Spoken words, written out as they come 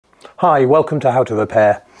Hi, welcome to How to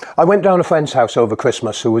Repair. I went down a friend's house over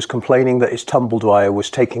Christmas who was complaining that his tumble dryer was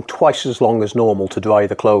taking twice as long as normal to dry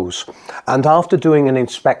the clothes. And after doing an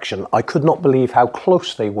inspection, I could not believe how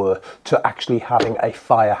close they were to actually having a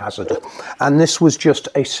fire hazard. And this was just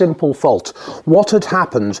a simple fault. What had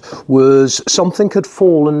happened was something had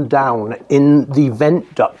fallen down in the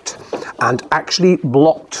vent duct and actually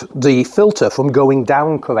blocked the filter from going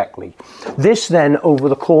down correctly. This then, over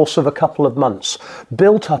the course of a couple of months,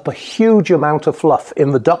 built up a huge amount of fluff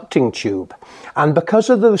in the ducting tube, and because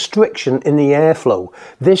of the restriction in the airflow,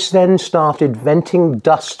 this then started venting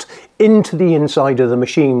dust into the inside of the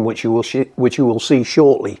machine, which you will see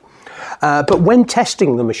shortly. But when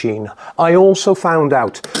testing the machine, I also found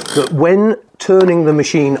out that when turning the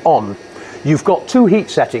machine on, you've got two heat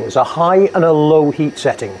settings, a high and a low heat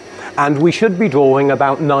setting, and we should be drawing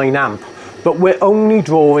about 9 amp, but we're only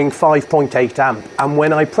drawing 5.8 amp, and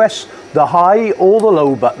when I press the high or the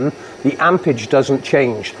low button, the ampage doesn't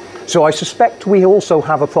change. So I suspect we also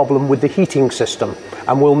have a problem with the heating system,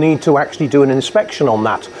 and we'll need to actually do an inspection on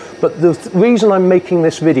that. But the reason I'm making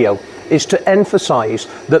this video is to emphasize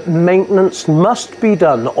that maintenance must be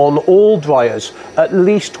done on all dryers at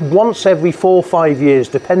least once every 4 or 5 years,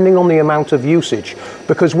 depending on the amount of usage,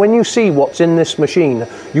 because when you see what's in this machine,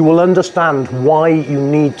 you will understand why you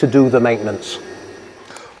need to do the maintenance.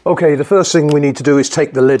 Okay, the first thing we need to do is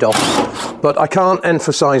take the lid off, but I can't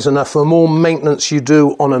emphasize enough, the more maintenance you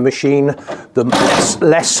do on a machine, the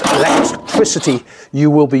less electricity you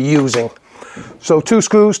will be using. So 2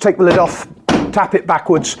 screws, take the lid off, tap it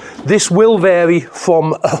backwards. This will vary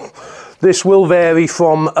from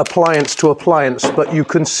appliance to appliance, but you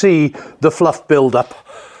can see the fluff build up.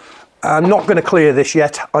 I'm not going to clear this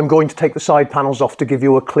yet. I'm going to take the side panels off to give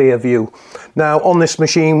you a clear view. Now on this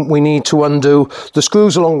machine we need to undo the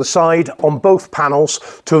screws along the side on both panels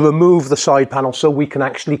to remove the side panel so we can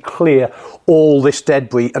actually clear all this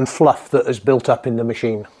debris and fluff that has built up in the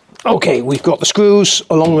machine. Okay, we've got the screws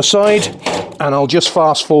along the side, and I'll just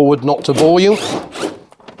fast forward not to bore you.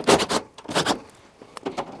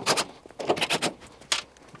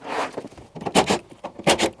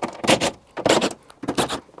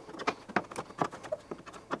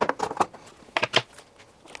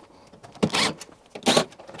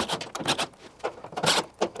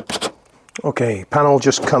 Okay, panel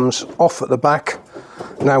just comes off at the back.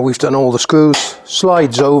 Now we've done all the screws,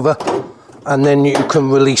 slides over, and then you can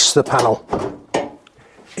release the panel.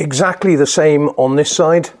 Exactly the same on this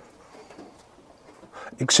side,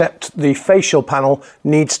 except the facial panel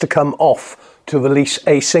needs to come off to release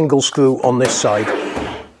a single screw on this side.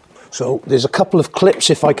 So there's a couple of clips,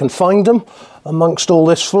 if I can find them, amongst all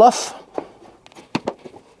this fluff.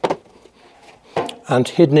 And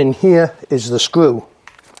hidden in here is the screw.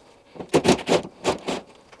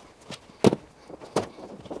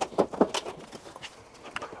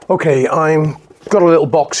 Okay, I've got a little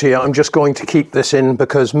box here. I'm just going to keep this in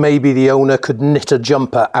because maybe the owner could knit a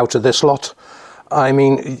jumper out of this lot. I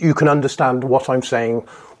mean, you can understand what I'm saying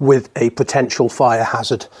with a potential fire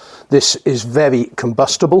hazard. This is very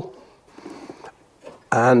combustible,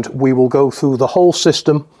 and we will go through the whole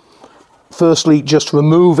system. Firstly, just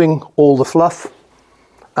removing all the fluff,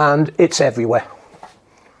 and it's everywhere.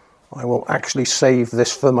 I will actually save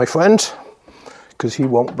this for my friend because he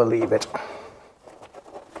won't believe it.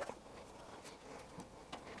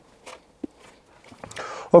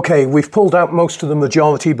 Okay, we've pulled out most of the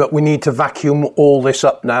majority, but we need to vacuum all this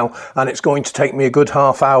up now, and it's going to take me a good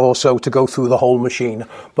half hour or so to go through the whole machine.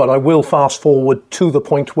 But I will fast forward to the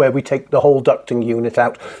point where we take the whole ducting unit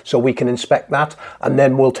out so we can inspect that, and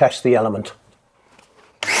then we'll test the element.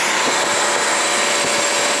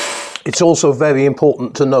 It's also very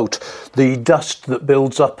important to note the dust that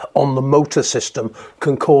builds up on the motor system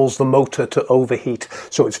can cause the motor to overheat.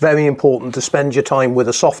 So it's very important to spend your time with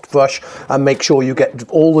a soft brush and make sure you get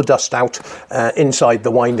all the dust out inside the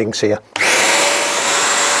windings here.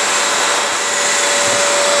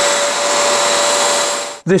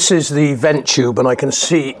 This is the vent tube, and I can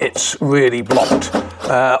see it's really blocked.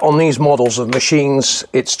 On these models of machines,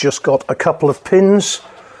 it's just got a couple of pins.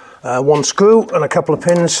 1 screw and a couple of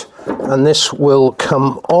pins, and this will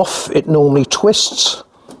come off. It normally twists,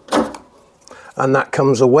 and that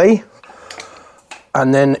comes away,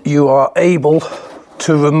 and then you are able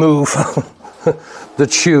to remove the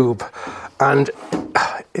tube. And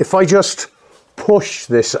if I just push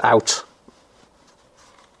this out,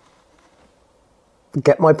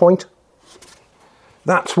 get my point?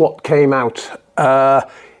 That's what came out.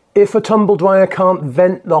 If a tumble dryer can't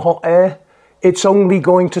vent the hot air, it's only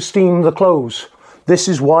going to steam the clothes. This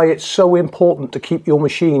is why it's so important to keep your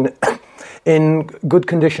machine in good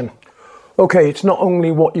condition. Okay, it's not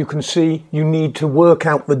only what you can see, you need to work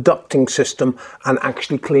out the ducting system and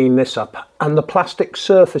actually clean this up. And the plastic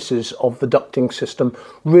surfaces of the ducting system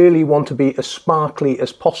really want to be as sparkly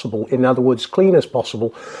as possible, in other words, clean as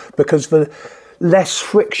possible, because the less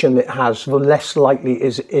friction it has, the less likely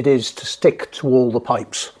it is to stick to all the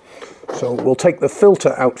pipes. So we'll take the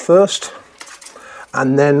filter out first,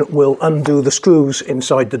 and then we'll undo the screws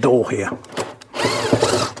inside the door here.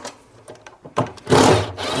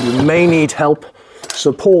 You may need help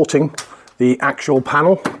supporting the actual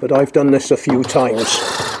panel, but I've done this a few times.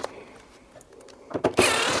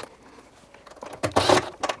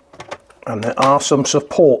 And there are some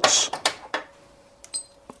supports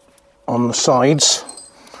on the sides,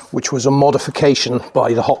 which was a modification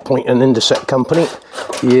by the Hotpoint and Indesit company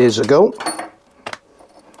years ago.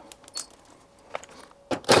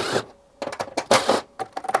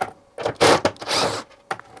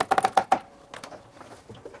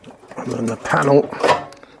 And then the panel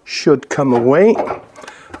should come away,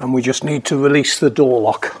 and we just need to release the door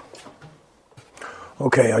lock.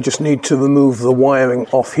 Okay, I just need to remove the wiring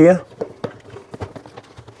off here.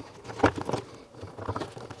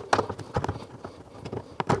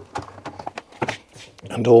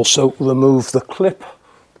 And also remove the clip.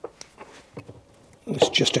 It's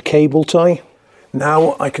just a cable tie.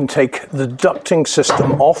 Now I can take the ducting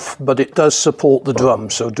system off, but it does support the drum,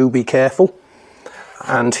 so do be careful.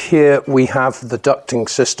 And here we have the ducting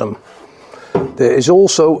system. There is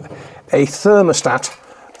also a thermostat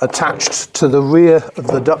attached to the rear of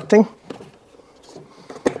the ducting,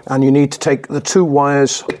 and you need to take the two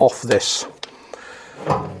wires off this.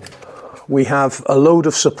 We have a load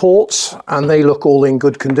of supports and they look all in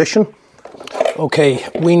good condition. Okay,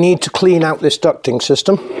 we need to clean out this ducting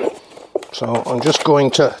system. So I'm just going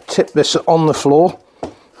to tip this on the floor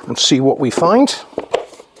and see what we find.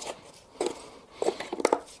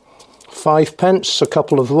 5p, a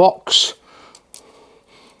couple of rocks,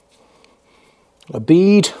 a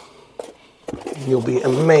bead. You'll be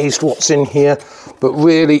amazed what's in here, but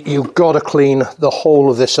really you've got to clean the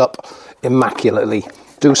whole of this up immaculately.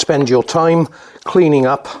 Do spend your time cleaning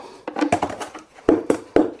up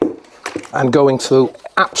and going through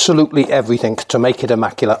absolutely everything to make it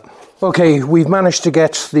immaculate. Okay, we've managed to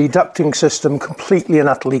get the ducting system completely and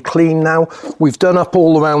utterly clean now. We've done up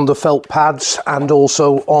all around the felt pads and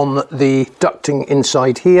also on the ducting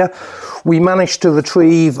inside here. We managed to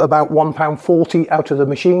retrieve about £1.40 out of the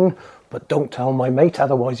machine, but don't tell my mate,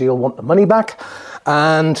 otherwise he'll want the money back.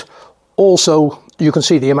 And also, you can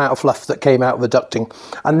see the amount of fluff that came out of the ducting,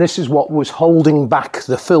 and this is what was holding back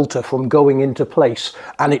the filter from going into place,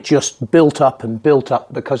 and it just built up and built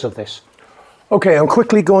up because of this. Okay, I'm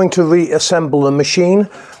quickly going to reassemble the machine.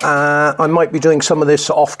 I might be doing some of this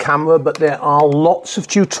off camera, but there are lots of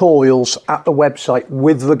tutorials at the website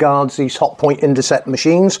with regards to these Hotpoint Indesit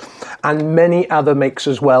machines and many other makes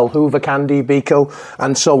as well, Hoover, Candy, Beko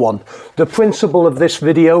and so on. The principle of this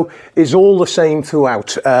video is all the same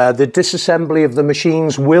throughout. The disassembly of the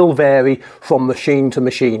machines will vary from machine to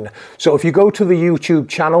machine. So if you go to the YouTube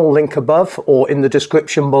channel, link above or in the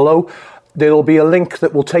description below, there will be a link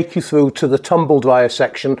that will take you through to the tumble dryer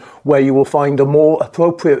section where you will find a more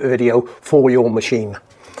appropriate video for your machine.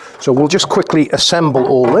 So we'll just quickly assemble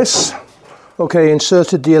all this. Okay,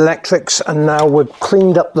 inserted the electrics, and now we've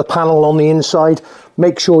cleaned up the panel on the inside.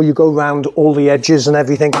 Make sure you go around all the edges and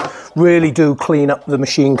everything. Really do clean up the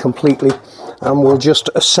machine completely, and we'll just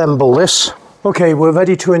assemble this. Okay, we're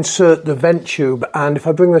ready to insert the vent tube, and if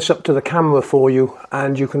I bring this up to the camera for you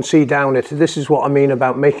and you can see down it, this is what I mean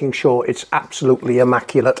about making sure it's absolutely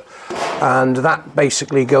immaculate. And that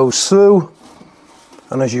basically goes through,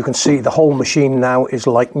 and as you can see the whole machine now is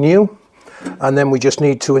like new. And then we just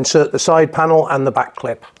need to insert the side panel and the back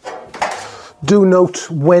clip. Do note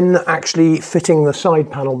when actually fitting the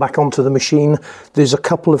side panel back onto the machine, there's a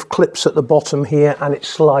couple of clips at the bottom here and it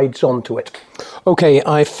slides onto it. Okay,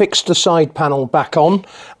 I fixed the side panel back on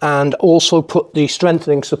and also put the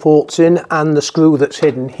strengthening supports in and the screw that's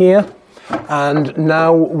hidden here. And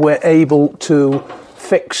now we're able to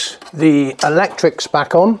fix the electrics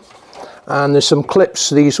back on. And there's some clips,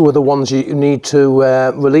 these were the ones you need to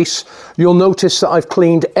release. You'll notice that I've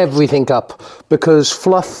cleaned everything up because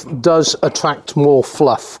fluff does attract more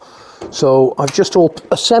fluff. So I've just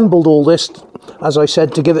assembled all this, as I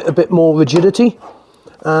said, to give it a bit more rigidity.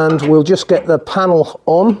 And we'll just get the panel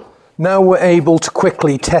on. Now we're able to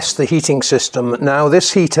quickly test the heating system. Now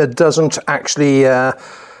this heater doesn't actually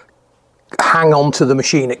hang on to the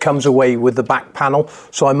machine, it comes away with the back panel.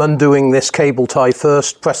 So I'm undoing this cable tie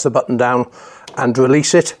first, press the button down and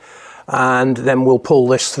release it, and then we'll pull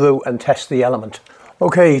this through and test the element.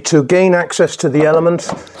 Okay, to gain access to the element,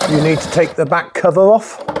 you need to take the back cover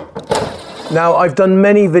off. Now, I've done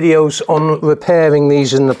many videos on repairing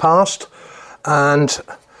these in the past, and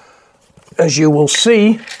as you will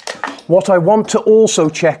see, what I want to also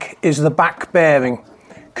check is the back bearing.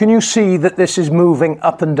 Can you see that this is moving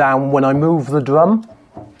up and down when I move the drum?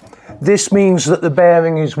 This means that the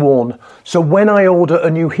bearing is worn. So when I order a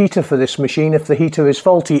new heater for this machine, if the heater is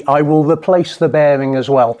faulty, I will replace the bearing as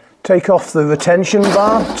well. Take off the retention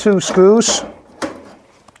bar, 2 screws,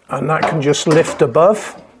 and that can just lift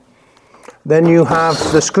above. Then you have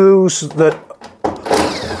the screws that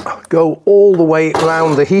go all the way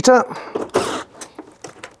around the heater.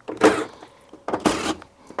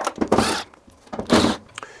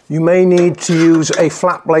 You may need to use a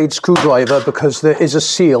flat blade screwdriver because there is a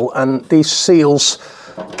seal, and these seals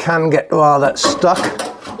can get rather stuck.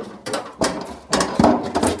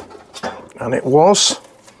 And it was.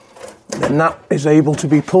 Then that is able to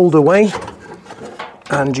be pulled away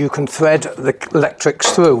and you can thread the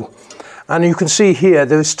electrics through. And you can see here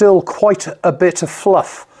there is still quite a bit of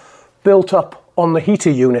fluff built up on the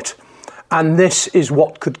heater unit, and this is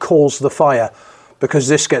what could cause the fire, because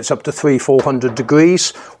this gets up to 300-400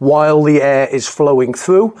 degrees while the air is flowing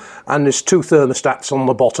through, and there's 2 thermostats on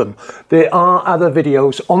the bottom. There are other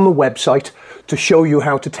videos on the website to show you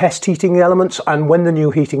how to test heating elements, and when the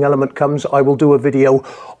new heating element comes I will do a video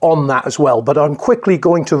on that as well, but I'm quickly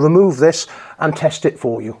going to remove this and test it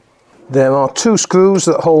for you. There are 2 screws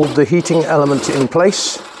that hold the heating element in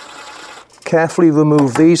place. Carefully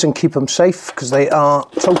remove these and keep them safe, because they are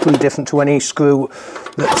totally different to any screw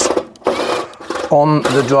that's on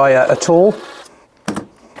the dryer at all.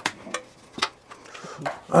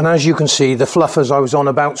 And as you can see, the fluff as I was on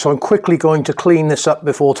about, so I'm quickly going to clean this up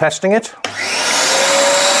before testing it.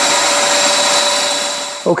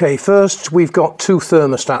 Okay, first we've got 2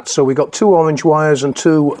 thermostats. So we've got 2 orange wires and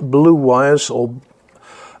 2 blue wires, or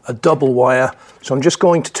a double wire. So I'm just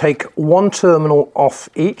going to take 1 terminal off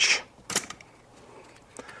each,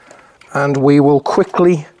 and we will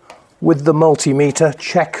quickly, with the multimeter,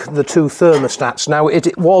 check the 2 thermostats. Now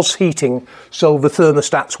it was heating, so the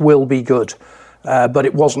thermostats will be good, but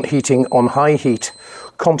it wasn't heating on high heat.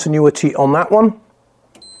 Continuity on that one,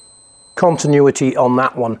 continuity on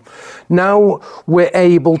that one. Now we're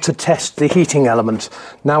able to test the heating element.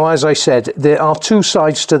 Now, as I said, there are 2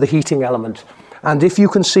 sides to the heating element, and if you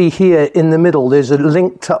can see here in the middle there's a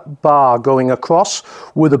linked up bar going across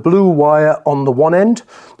with a blue wire on the one end,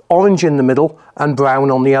 orange in the middle and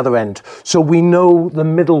brown on the other end. So we know the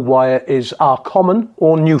middle wire is our common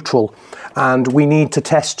or neutral, and we need to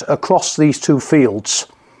test across these 2 fields.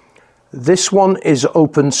 This one is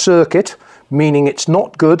open circuit, meaning it's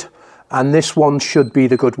not good, and this one should be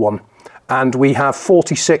the good one. And we have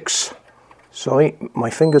 46, sorry, my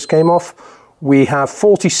fingers came off. We have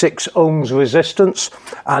 46 ohms resistance,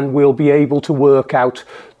 and we'll be able to work out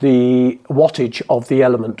the wattage of the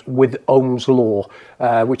element with Ohm's law,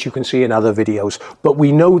 which you can see in other videos. But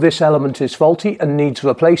we know this element is faulty and needs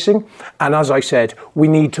replacing, and as I said, we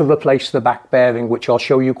need to replace the back bearing, which I'll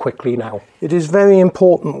show you quickly now. It is very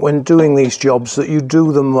important when doing these jobs that you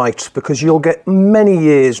do them right, because you'll get many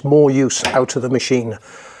years more use out of the machine.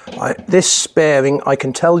 This bearing, I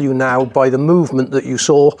can tell you now by the movement that you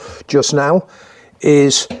saw just now,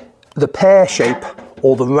 is the pear shape,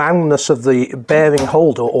 or the roundness of the bearing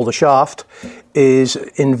holder or the shaft is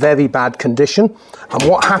in very bad condition. And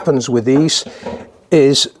what happens with these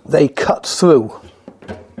is they cut through.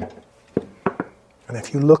 And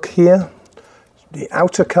if you look here, the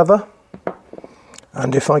outer cover,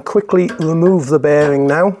 and if I quickly remove the bearing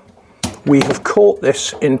now, we have caught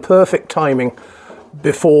this in perfect timing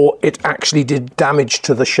before it actually did damage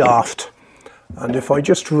to the shaft. And if I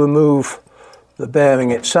just remove the bearing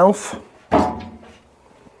itself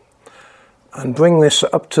and bring this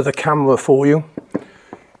up to the camera for you,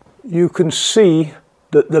 you can see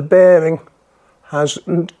that the bearing has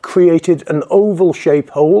created an oval shaped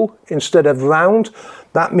hole instead of round.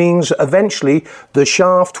 That means eventually the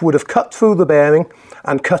shaft would have cut through the bearing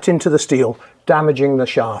and cut into the steel, damaging the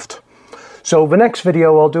shaft. So the next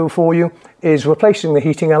video I'll do for you is replacing the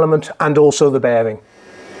heating element and also the bearing.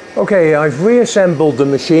 Okay, I've reassembled the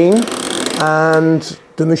machine, and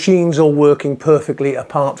the machine's all working perfectly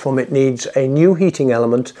apart from it needs a new heating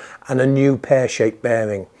element and a new pear-shaped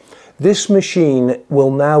bearing. This machine will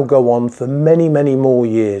now go on for many, many more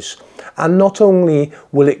years. And not only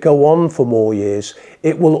will it go on for more years,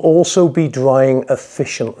 it will also be drying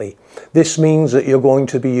efficiently. This means that you're going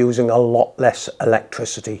to be using a lot less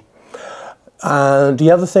electricity. And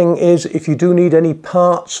the other thing is, if you do need any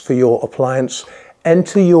parts for your appliance,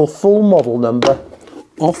 enter your full model number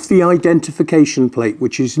off the identification plate,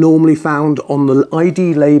 which is normally found on the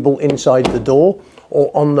ID label inside the door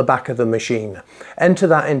or on the back of the machine. Enter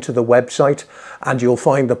that into the website and you'll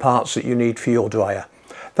find the parts that you need for your dryer.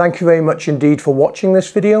 Thank you very much indeed for watching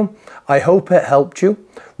this video. I hope it helped you.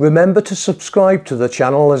 Remember to subscribe to the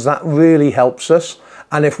channel, as that really helps us.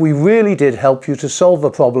 And if we really did help you to solve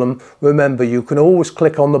a problem, remember you can always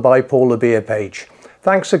click on the bipolar beer page.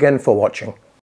 Thanks again for watching.